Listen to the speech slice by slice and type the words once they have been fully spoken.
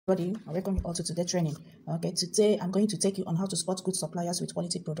Everybody, I welcome you all to today's training. Okay, today I'm going to take you on how to spot good suppliers with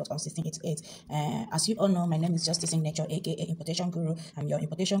quality products on 1688. As you all know, my name is justyS aka Importation Guru. I'm your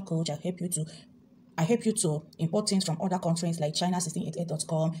importation coach. I help you to import things from other countries like China,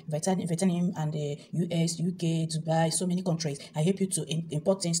 1688.com, Vietnam, and the US, UK, Dubai, so many countries. I help you to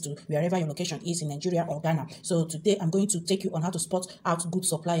import things to wherever your location is in Nigeria or Ghana. So today I'm going to take you on how to spot out good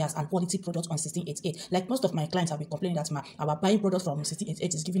suppliers and quality products on 1688. Like most of my clients have been complaining that our buying products from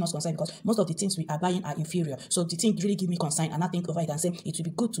 1688 is giving us concern because most of the things we are buying are inferior. So the thing really give me concern, and I think over it and say it will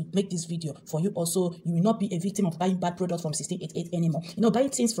be good to make this video for you also. You will not be a victim of buying bad products from 1688 anymore. You know, buying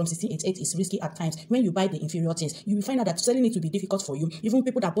things from 1688 is risky at times. When you buy the inferior things, you will find out that selling it will be difficult for you. Even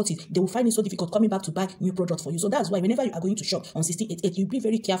people that bought it, they will find it so difficult coming back to buy new products for you. So that's why whenever you are going to shop on 1688, you be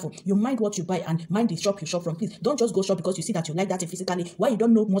very careful. You mind what you buy and mind the shop you shop from. Please don't just go shop because you see that you like that physically. Why you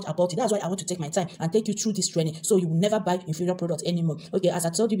don't know much about it? That's why I want to take my time and take you through this training so you will never buy inferior products anymore. Okay, as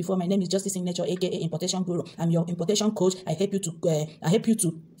I told you before, my name is justyS aka Importation Guru. I'm your importation coach. I help you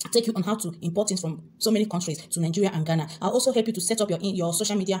to take you on how to import things from so many countries to Nigeria and Ghana. I'll also help you to set up your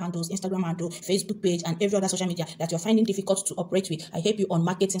social media handles, Instagram handle, Facebook page, and every other social media that you're finding difficult to operate with. I help you on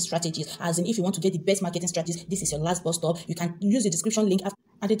marketing strategies, as in if you want to get the best marketing strategies, this is your last bus stop. You can use the description link at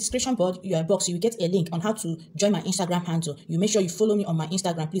the description box. You get a link on how to join my Instagram handle. You make sure you follow me on my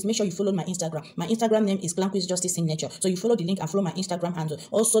Instagram. Please make sure you follow my Instagram. My Instagram name is justyS. So you follow the link and follow my Instagram handle.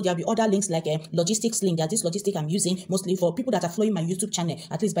 Also, there'll be other links like a logistics link. There's this logistic I'm using mostly for people that are following my YouTube channel.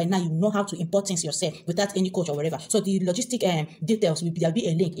 At least by now you know how to import things yourself without any coach or whatever. So the logistic details there'll be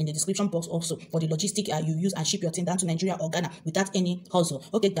a link in the description box also for the logistic you use and ship your thing down to Nigeria or Ghana without any hustle.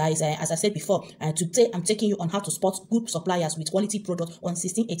 Okay, guys, as I said before, today I'm taking you on how to spot good suppliers with quality products on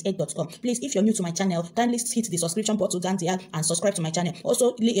 1688.com. Please, if you're new to my channel, kindly hit the subscription button down there and subscribe to my channel.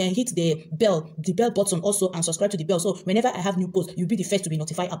 Also, hit the bell button also and subscribe to the bell. So whenever I have new posts, you'll be the first to be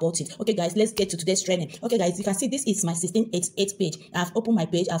notified about it. Okay, guys, let's get to today's training. Okay, guys, you can see this is my 1688 page. I've opened my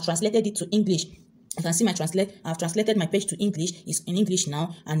page. I've translated it to English. You can see I've translated my page to English. It's in English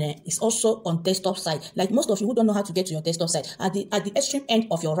now, and it's also on desktop side. Like most of you who don't know how to get to your desktop side, at the extreme end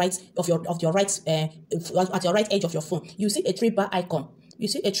of your right at your right edge of your phone, you see a 3-bar icon. You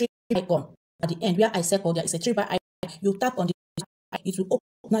see a 3-bar icon at the end where I circled there. It's a 3-bar icon. You tap on it will open.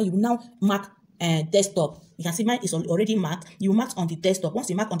 Now you will now mark desktop. You can see mine is already marked. You mark on the desktop. Once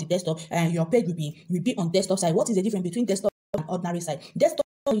you mark on the desktop, your page will be on desktop side. What is the difference between desktop and ordinary side? Desktop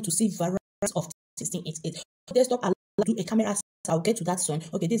allows you to see varieties of 1688. Desktop allows you to do a camera. I'll get to that soon.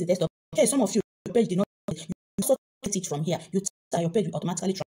 Okay, this is the desktop. Okay, some of you, your page did not. You also get it from here. You tap your page will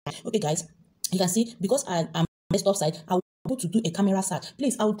automatically try. Okay, guys, you can see because I'm desktop side, I will be able to do a camera search.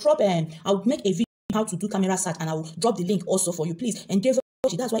 Please, I'll make a video on how to do camera search, and I will drop the link also for you. Please endeavor.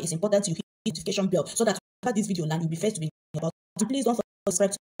 That's why it's important you hit the notification bell so that after this video land, you'll be first to be about. So please don't forget to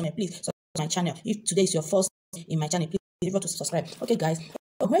subscribe to me. Please subscribe to my channel. If today is your first in my channel, please endeavor to subscribe. Okay, guys,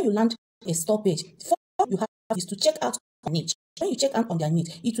 when you land a store page, first you have is to check out on niche. When you check out on their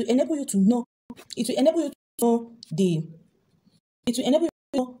niche, it will enable you to know. It will enable you to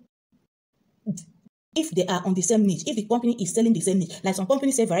know if they are on the same niche. If the company is selling the same niche, like some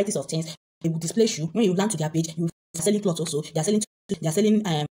companies sell varieties of things, they will display you. When you land to their page, you are selling clothes also. They are selling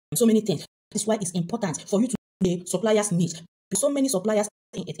so many things. That's why it's important for you to know the suppliers' niche. So many suppliers.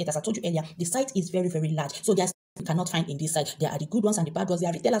 As I told you earlier, the site is very, very large. So there's you cannot find in this site. There are the good ones and the bad ones. There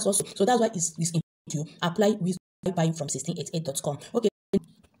are retailers also. So that's why it's important to apply with buying from 1688.com. Okay.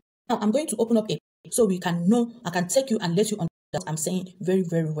 Now I'm going to open up a so we can know. I can take you and let you understand what I'm saying very,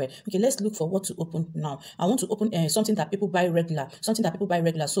 very well. Okay, let's look for what to open now. I want to open something that people buy regular.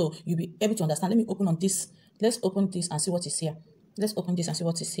 So you'll be able to understand. Let me open on this. Let's open this and see what is here. Let's open this and see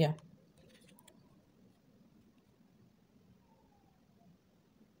what is here.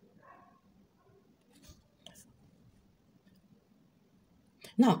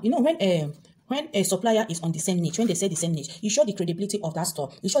 Now, you know, when a supplier is on the same niche, when they say the same niche, you show the credibility of that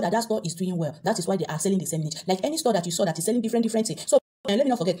store. You show that that store is doing well. That is why they are selling the same niche. Like any store that you saw that is selling different things. So let me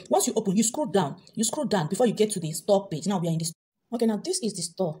not forget, once you open, you scroll down before you get to the store page. Now we are in this. Okay, now this is the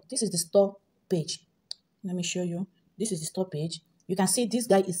store. This is the store page. Let me show you. This is the store page. You can see this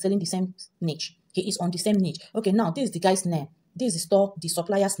guy is selling the same niche. He is on the same niche. Okay, now this is the guy's name. This is the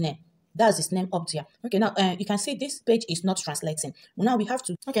supplier's name. That's his name up there. Okay, now you can see this page is not translating. Now we have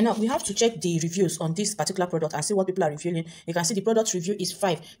to check the reviews on this particular product and see what people are reviewing. You can see the product review is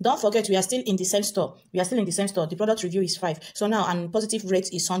 5. Don't forget, we are still in the same store. The product review is 5. So now, and positive rate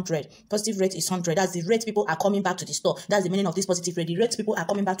is 100. Positive rate is 100. That's the rate people are coming back to the store. That's the meaning of this positive rate. The rate people are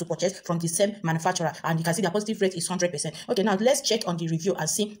coming back to purchase from the same manufacturer, and you can see the positive rate is 100%. Okay, now let's check on the review and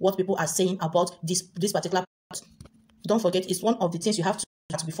see what people are saying about this particular product. Don't forget, it's one of the things you have to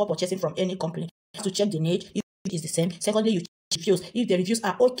that before purchasing from any company. You have to check the name, if it is the same. Secondly, you check reviews. If the reviews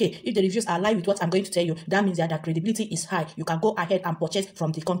are okay, if the reviews align with what I'm going to tell you, that means that the credibility is high. You can go ahead and purchase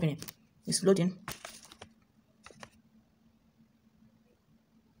from the company. It's loading.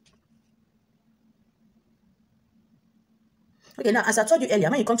 Okay, now, as I told you earlier,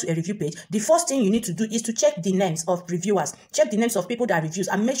 when you come to a review page, the first thing you need to do is to check the names of reviewers. Check the names of people that reviews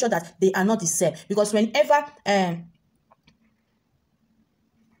and make sure that they are not the same. Because whenever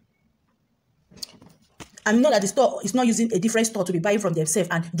I know that the store is not using a different store to be buying from themselves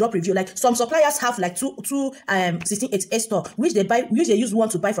and drop review. Like some suppliers have like two 1688 store, which they use one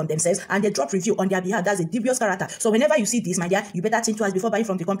to buy from themselves and they drop review on their behalf. That's a dubious character. So whenever you see this, my dear, you better think twice before buying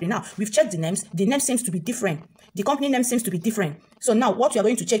from the company. Now, we've checked the names. The name seems to be different. The company name seems to be different. So now what you are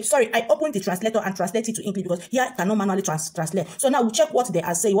going to check, sorry, I opened the translator and translate it to English because here I cannot manually translate. So now we check what they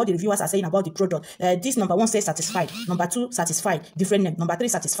are saying, what the reviewers are saying about the product. This number 1 says satisfied. Number 2, satisfied. Different name. Number 3,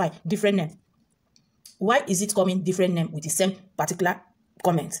 satisfied. Different name. Why is it coming different name with the same particular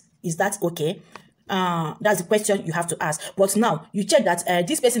comment? Is that okay? That's the question you have to ask. But now you check that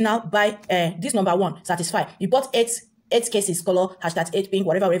this person now buy this number 1 satisfied. You bought 8 cases color #8 pink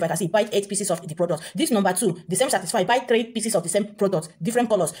whatever I can see, buy 8 pieces of the product. This number 2, the same satisfied, buy 3 pieces of the same product, different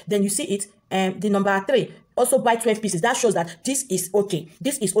colors. Then you see it the number 3 also buy 12 pieces. That shows that this is okay.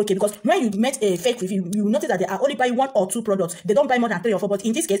 This is okay because when you met a fake review, you notice that they are only buying 1 or 2 products. They don't buy more than 3 or 4. But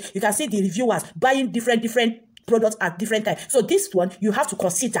in this case, you can see the reviewers buying different products at different times. So this one you have to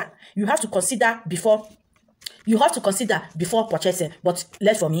consider. You have to consider before purchasing. But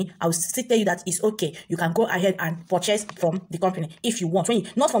less for me, I will still tell you that it's okay. You can go ahead and purchase from the company if you want.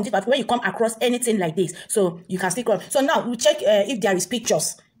 Not from this, but when you come across anything like this, so you can still come. So now we check if there is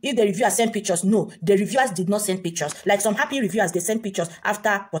pictures. If the reviewers send pictures, no, the reviewers did not send pictures. Like some happy reviewers, they send pictures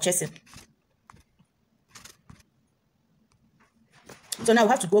after purchasing. So now we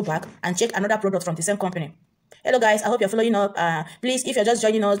have to go back and check another product from the same company. Hello guys, I hope you're following up. Please, if you're just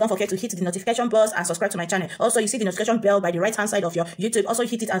joining us, don't forget to hit the notification bell and subscribe to my channel. Also, you see the notification bell by the right hand side of your YouTube. Also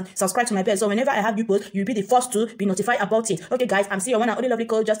hit it and subscribe to my bell. So whenever I have new posts, you'll be the first to be notified about it. Okay guys, I'm still your one and only lovely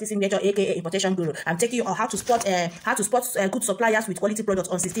coach, justyS Nature, aka Importation Guru. I'm taking you on how to spot good suppliers with quality products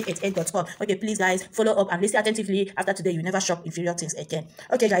on 1688.com. Okay, please guys, follow up and listen attentively. After today, you never shop inferior things again.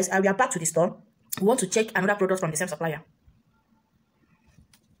 Okay guys, we are back to the store. We want to check another product from the same supplier.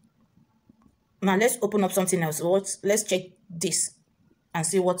 Now let's open up something else. Let's check this and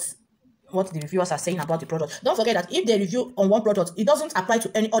see what the reviewers are saying about the product. Don't forget that if they review on one product, it doesn't apply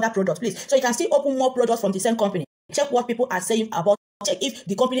to any other product, please. So you can still open more products from the same company. Check what people are saying about. Check if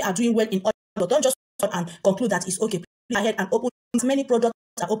the company are doing well in other products. Don't just and conclude that it's okay. Go ahead and open as many products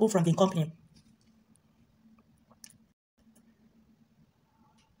are open from the company.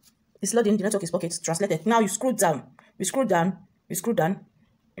 It's loading. The network is pocket translated. Now you scroll down. You scroll down. You scroll down.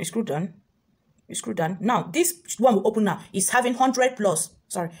 You scroll down. You scroll down. Now, this one we open now is having 100 plus.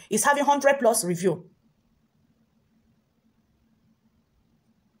 Sorry, it's having 100 plus review.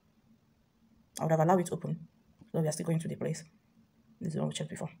 I would have allowed it to open. So we are still going to the place. This is what we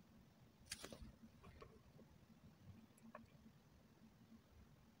checked before.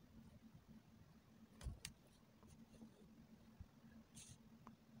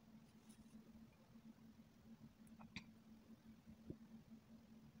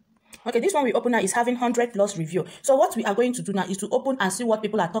 Okay, this one we open now is having 100 plus review. So what we are going to do now is to open and see what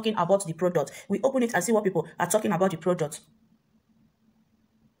people are talking about the product. We open it and see what people are talking about the product.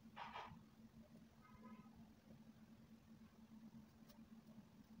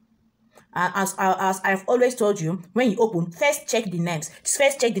 As I've always told you, when you open, first check the names.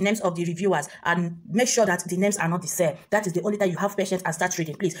 First check the names of the reviewers and make sure that the names are not the same. That is the only time you have patience and start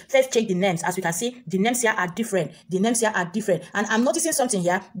reading. Please, first check the names. As you can see, the names here are different. The names here are different. And I'm noticing something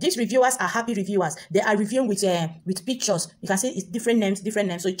here. These reviewers are happy reviewers. They are reviewing with pictures. You can see it's different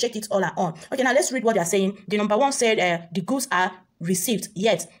names. So you check it all on. Okay, now let's read what they are saying. The number 1 said the goods are received,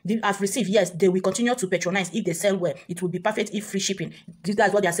 yes, they have received, yes, they will continue to patronize if they sell well. It will be perfect if free shipping.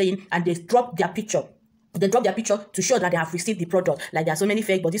 That's what they are saying, and they drop their picture. They drop their picture to show that they have received the product. Like there are so many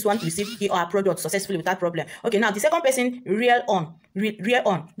fake, but this one received our product successfully without problem. Okay, now the second person, real on. That's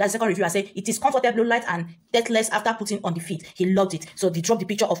the second reviewer. Say it is comfortable, light, and deathless after putting on the feet. He loved it. So they dropped the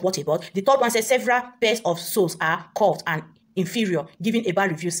picture of what he bought. The third one says several pairs of soles are curved and inferior, giving a bad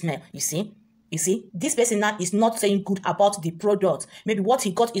review smell. You see. You see, this person now is not saying good about the product. Maybe what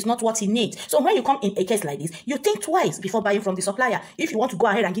he got is not what he needs. So when you come in a case like this, you think twice before buying from the supplier. If you want to go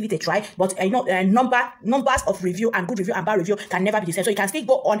ahead and give it a try, but numbers of review and good review and bad review can never be the same. So you can still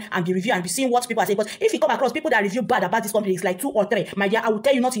go on and be reviewing and be seeing what people are saying. But if you come across people that review bad about this company, it's like 2 or 3. My dear, I will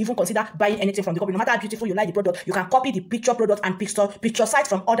tell you not to even consider buying anything from the company. No matter how beautiful you like the product, you can copy the picture product and picture sites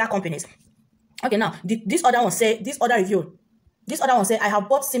from other companies. Okay, now this other one say, I have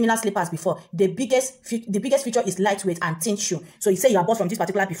bought similar slippers before. The biggest feature is lightweight and thin shoe. So you say you have bought from this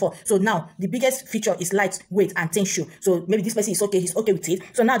particular before. So now the biggest feature is lightweight and thin shoe. So maybe this person is okay. He's okay with it.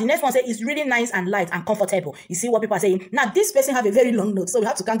 So now the next one say it's really nice and light and comfortable. You see what people are saying. Now this person have a very long note, so we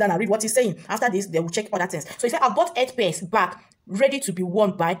have to calm down and read what he's saying. After this, they will check other things. So he said, I've bought 8 pairs back, ready to be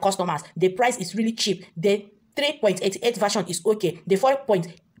worn by customers. The price is really cheap. The 3.88 version is okay. The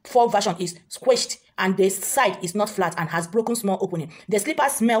 4.4 version is squished and the side is not flat and has broken small opening. The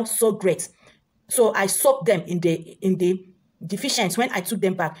slippers smell so great. So I soaked them in the deficient when I took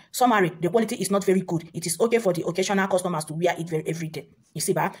them back. Summary, the quality is not very good. It is okay for the occasional customers to wear it every day. You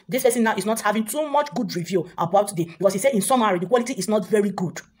see, but this person now is not having too much good review about because he said in summary, the quality is not very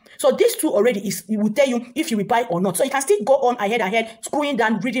good. So these two already it will tell you if you will buy or not. So you can still go on ahead, scrolling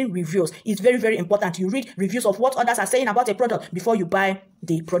down, reading reviews. It's very, very important. You read reviews of what others are saying about a product before you buy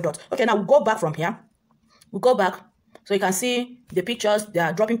the product. Okay, now we'll go back from here. We'll go back. So you can see the pictures, they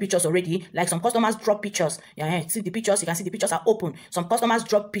are dropping pictures already. Like some customers drop pictures. Yeah, see the pictures, you can see the pictures are open. Some customers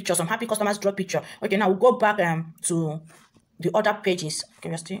drop pictures, some happy customers drop picture. Okay, now we'll go back to the other pages. Okay,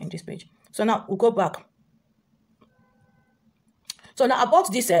 we're still in this page. So now we'll go back. So now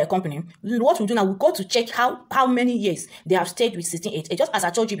about this company, what we do now, we go to check how many years they have stayed with 1688. Just as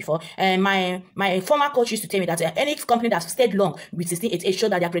I told you before, my former coach used to tell me that any company that stayed long with 1688 show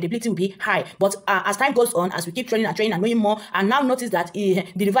that their credibility will be high. But as time goes on, as we keep training and knowing more, and now notice that the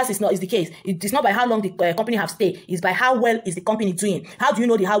reverse is the case. It is not by how long the company have stayed, it's by how well is the company doing. How do you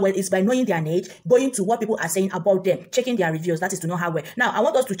know how well? It's by knowing their age, going to what people are saying about them, checking their reviews. That is to know how well. Now I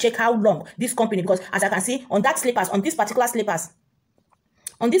want us to check how long this company, because as I can see on that slippers, on these particular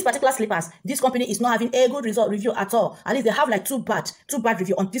slippers, this company is not having a good review at all. At least they have like two bad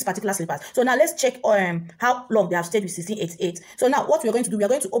review on this particular slippers. So now let's check how long they have stayed with 1688. So now what we are going to do, we are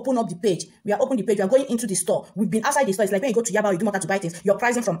going to open up the page. We are opening the page. We are going into the store. We've been outside the store. It's like when you go to Yaba, you do matter to buy things. You're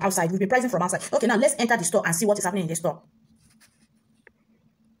pricing from outside. We've been pricing from outside. Okay, now let's enter the store and see what is happening in the store.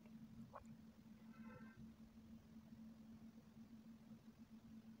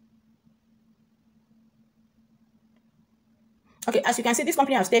 Okay, as you can see, this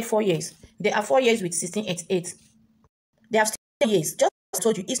company has stayed 4 years. They are 4 years with 1688. They have stayed 4 years. Just as I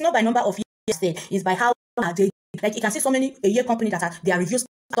told you, it's not by number of years stayed, it's by how they, like you can see so many a year company that are their reviews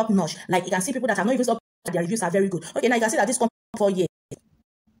top notch. Like you can see people that are not even up, their reviews are very good. Okay, now you can see that this company 4 years.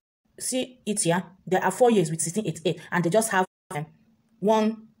 See it here. They are 4 years with 1688, and they just have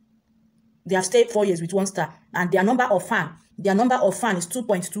they have stayed 4 years with 1 star, and their number of fan is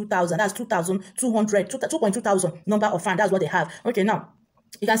 2.2 thousand. That's 2.2 thousand number of fan. That's what they have. Okay, now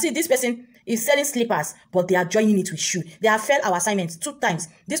you can see this person is selling slippers, but they are joining it with shoe. They have failed our assignments 2 times.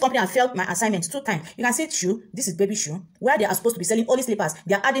 This company has failed my assignments 2 times. You can see shoe. This is baby shoe, where they are supposed to be selling only slippers.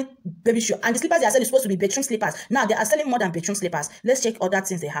 They are adding baby shoe, and the slippers they are selling is supposed to be bedroom slippers. Now they are selling more than bedroom slippers. Let's check other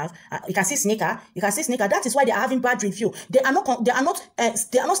things they have. You can see sneaker. That is why they are having bad review. They are not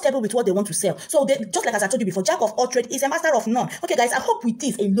stable with what they want to sell. So they, just like as I told you before, jack of all trade is a master of none. Okay, guys, I hope with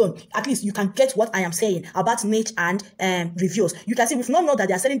this alone, at least you can get what I am saying about niche and reviews. You can see we've not known that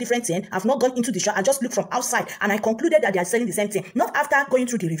they are selling different things. I've not gone into the shop. I just looked from outside and I concluded that they are selling the same thing. Not after going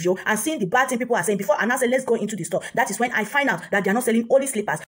through the review and seeing the bad thing people are saying before and I say let's go into the store. That is when I find out that they are not selling only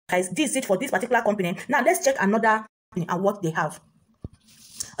slippers. Guys, this is it for this particular company. Now let's check another company and what they have.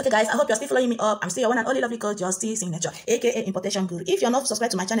 Okay, guys, I hope you're still following me up. I'm still your one and only lovely coach, justyS, aka Importation Guru. If you're not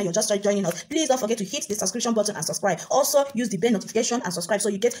subscribed to my channel, you're just joining us, please don't forget to hit the subscription button and subscribe. Also, use the bell notification and subscribe so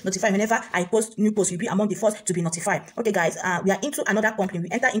you get notified whenever I post new posts. You'll be among the first to be notified. Okay, guys, we are into another company. We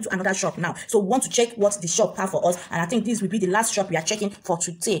enter into another shop now. So we want to check what the shop have for us. And I think this will be the last shop we are checking for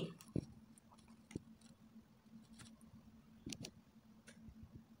today.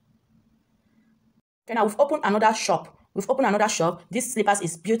 Okay, now we've opened another shop. This slippers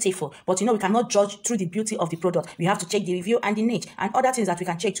is beautiful, but you know we cannot judge through the beauty of the product. We have to check the review and the niche and other things that we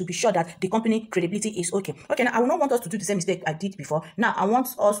can check to be sure that the company credibility is okay. Okay, now I will not want us to do the same mistake I did before. Now I want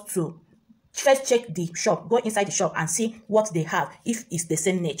us to first check the shop, go inside the shop and see what they have, if it's the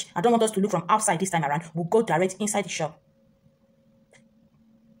same niche. I don't want us to look from outside this time around. We'll go direct inside the shop.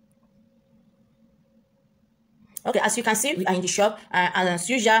 Okay, as you can see, we are in the shop, and as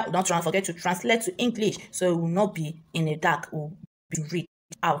usual, don't forget to translate to English, so we will not be in the dark. We'll be read.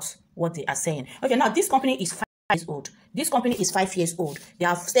 out what they are saying. Okay, now this company is 5 years old. This company is 5 years old. They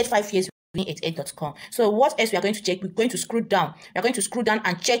have stayed 5 years with 88.com. So what else we are going to check? We're going to scroll down. We are going to scroll down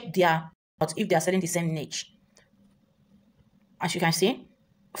and check their, if they are selling the same niche. As you can see,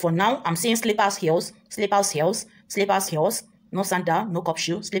 for now, I'm seeing slippers, heels, no sandal, no cup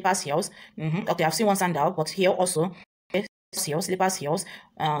shoe, slippers, heels. Okay, I've seen one sandal, but here also, heels, slippers, heels,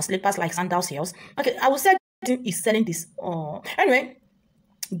 slippers like sandals, heels. Okay, I would say is selling this. Anyway,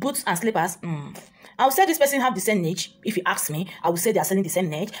 boots and slippers. I would say this person have the same niche. If you ask me, I would say they are selling the same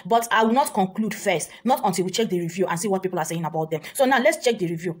niche, but I will not conclude first, not until we check the review and see what people are saying about them. So now let's check the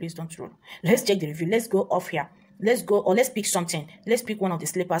review. Please don't roll. Let's check the review. Let's go off here. Let's go, or let's pick something. Let's pick one of the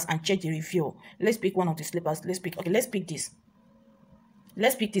slippers and check the review. Let's pick one of the slippers. Let's pick this.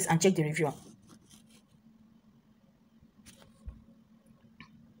 Let's pick this and check the review.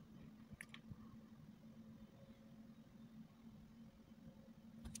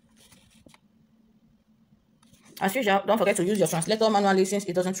 As usual, don't forget to use your translator manually since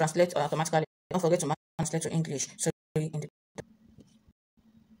it doesn't translate automatically. Don't forget to translate to English. So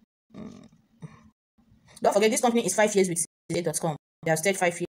don't forget, this company is 5 years with justyS.com. They have stayed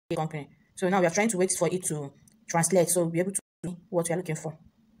 5 years company. So now we are trying to wait for it to translate, so we'll be able to see what we are looking for.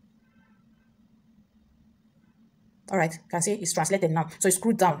 All right, can see it's translated now. So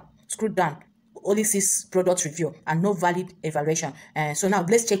scroll down, only 6 product review and no valid evaluation. So now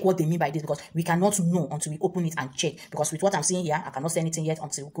let's check what they mean by this, because we cannot know until we open it and check. Because with what I'm seeing here, I cannot say anything yet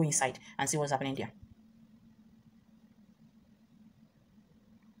until we go inside and see what's happening there.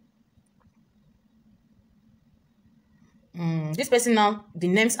 This person now, the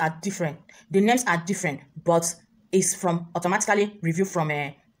names are different. But it's from automatically review from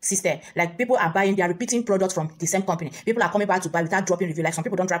a system. Like people are buying, they are repeating products from the same company. People are coming back to buy without dropping review. Like some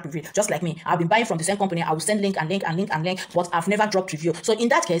people don't drop review, just like me. I've been buying from the same company. I will send link, but I've never dropped review. So in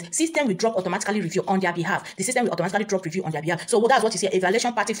that case, system will drop automatically review on their behalf. The system will automatically drop review on their behalf. So that's what you see.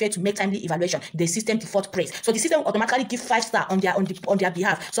 Evaluation party failed to make timely evaluation. The system default praise. So the system will automatically give 5 stars on their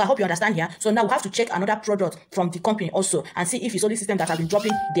behalf. So I hope you understand here. So now we have to check another product from the company also and see if it's only system that has been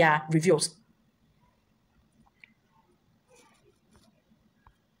dropping their reviews.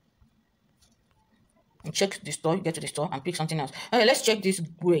 Check the store, get to the store and pick something else. Okay, let's check this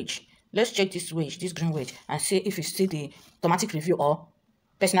wage. Let's check this wage, this green wage, and see if you see the automatic review or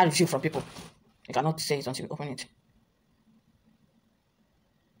personal review from people. You cannot say it until you open it.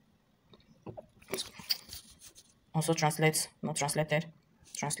 Also translate, not translated.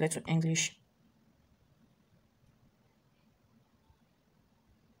 Translate to English.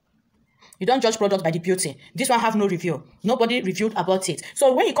 You don't judge product by the beauty. This one have no review. Nobody reviewed about it.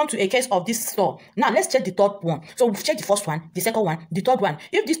 So when you come to a case of this store, now let's check the third one. So we've checked the first one, the second one, the third one.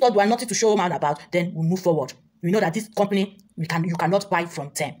 If this third one nothing to show man about, then we'll move forward. We know that this company, you cannot buy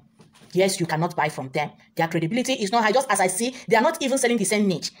from them. Yes, you cannot buy from them. Their credibility is not high. Just as I see, they are not even selling the same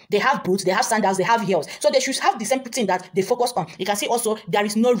niche. They have boots, they have sandals, they have heels. So they should have the same thing that they focus on. You can see also there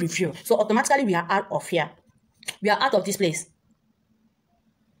is no review. So automatically we are out of here. We are out of this place.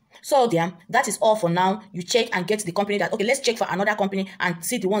 So there, that is all for now. You check and get the company that, okay, let's check for another company and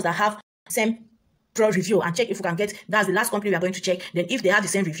see the ones that have same pro review and check if we can get, that's the last company we are going to check. Then if they have the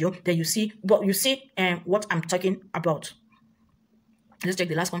same review, then you see what what I'm talking about. Let's check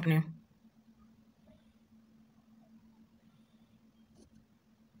the last company.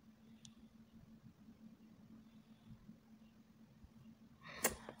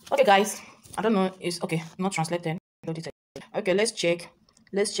 Okay, guys, I don't know, it's okay, not translated. Okay, let's check.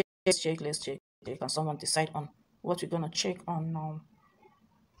 Can someone decide on what we're gonna check on now?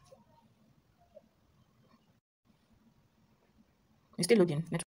 It's still loading.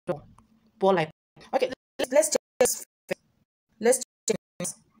 Poor light. Okay, let's check this. Let's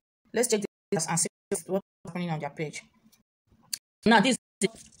check this and see what's happening on their page. Now this is the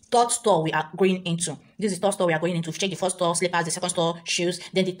third store we are going into. This is the third store we are going into. Check the first store, slippers, the second store, shoes.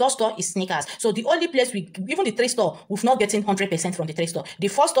 Then the third store is sneakers. So the only place even the 3 store, we've not getting 100% from the 3 store. The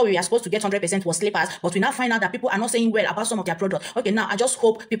first store we are supposed to get 100% was slippers, but we now find out that people are not saying well about some of their products. Okay, now I just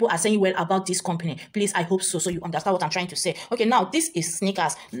hope people are saying well about this company. Please, I hope so. So you understand what I'm trying to say. Okay, now this is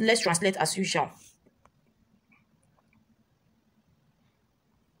sneakers. Let's translate as usual.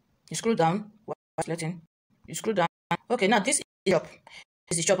 You scroll down. Translating. You scroll down. Okay, now this is shop.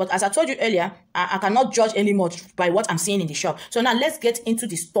 The shop, but as I told you earlier, I cannot judge anymore by what I'm seeing in the shop. So now let's get into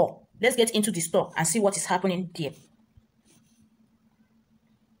the store. Let's get into the store and see what is happening there.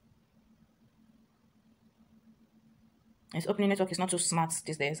 Its opening network is not too smart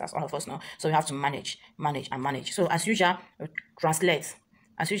these days, as all of us know. So we have to manage. So as usual, translate.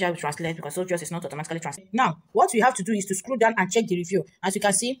 As usual, we translate because Soldiers is not automatically translated. Now, what we have to do is to scroll down and check the review. As you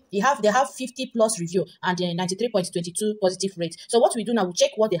can see, they have 50 plus review and 93.22 positive rate. So what we do now, we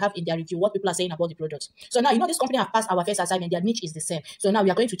check what they have in their review, what people are saying about the product. So now, this company have passed our first assignment. Their niche is the same. So now we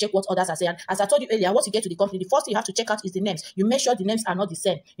are going to check what others are saying. As I told you earlier, once you get to the company, the first thing you have to check out is the names. You make sure the names are not the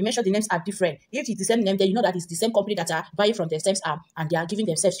same. You make sure the names are different. If it's the same name, then you know that it's the same company that are buying from themselves and they are giving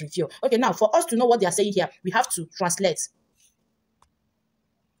themselves review. Okay, now for us to know what they are saying here, we have to translate.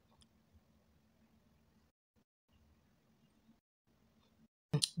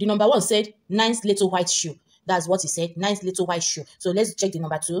 The number one said, nice little white shoe. That's what he said. Nice little white shoe. So let's check the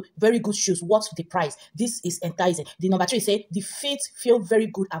number two. Very good shoes. What's the price? This is enticing. The number three said the feet feel very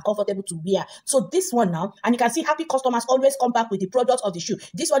good and comfortable to wear. So this one now, and you can see happy customers always come back with the product of the shoe.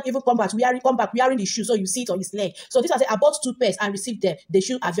 This one even come back wearing the shoe. So you see it on his leg. So this one said I bought 2 pairs and received them. The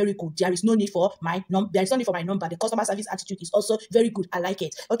shoe are very good. There is no need for my number. There is no need for my number. The customer service attitude is also very good. I like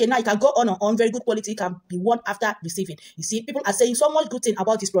it. Okay, now you can go on and on. Very good quality can be worn after receiving. You see, people are saying so much good thing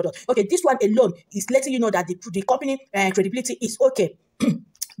about this product. Okay, this one alone is letting you know that the company credibility is okay.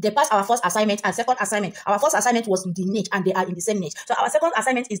 They passed our first assignment and second assignment. Our first assignment was in the niche and they are in the same niche. So our second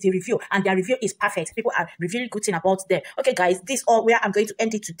assignment is the review and their review is perfect. People are reviewing good thing about them. Okay, guys, this is all where I'm going to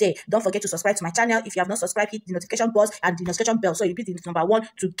end it today. Don't forget to subscribe to my channel. If you have not subscribed, hit the notification buzz and the notification bell. So you hit the number 1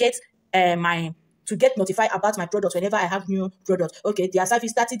 to get get notified about my products whenever I have new products. Okay, their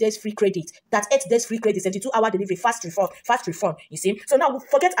service 30 days free credit. That's 8 days free credit, 72-hour delivery, fast refund. You see. So now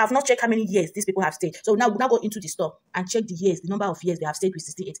forget I've not checked how many years these people have stayed. So now go into the store and check the years, the number of years they have stayed with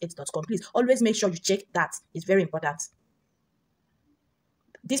 688.com. Please always make sure you check that. It's very important.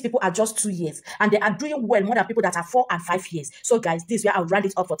 These people are just 2 years and they are doing well more than people that are 4 and 5 years. So guys, this is where I'll round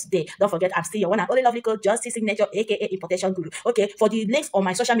it up for today. Don't forget, I'm still your one and only lovely coach, justyS Signature, aka Importation Guru. Okay, for the links on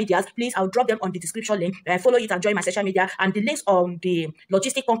my social medias, please, I'll drop them on the description link. Follow it and join my social media. And the links on the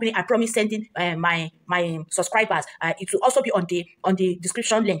logistic company, I promise sending my subscribers. It will also be on the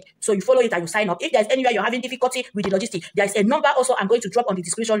description link. So you follow it and you sign up. If there's anywhere you're having difficulty with the logistic, there's a number also I'm going to drop on the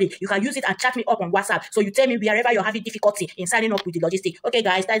description link. You can use it and chat me up on WhatsApp. So you tell me wherever you're having difficulty in signing up with the logistic. Okay,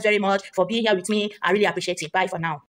 guys, thanks very much for being here with me. I really appreciate it. Bye for now.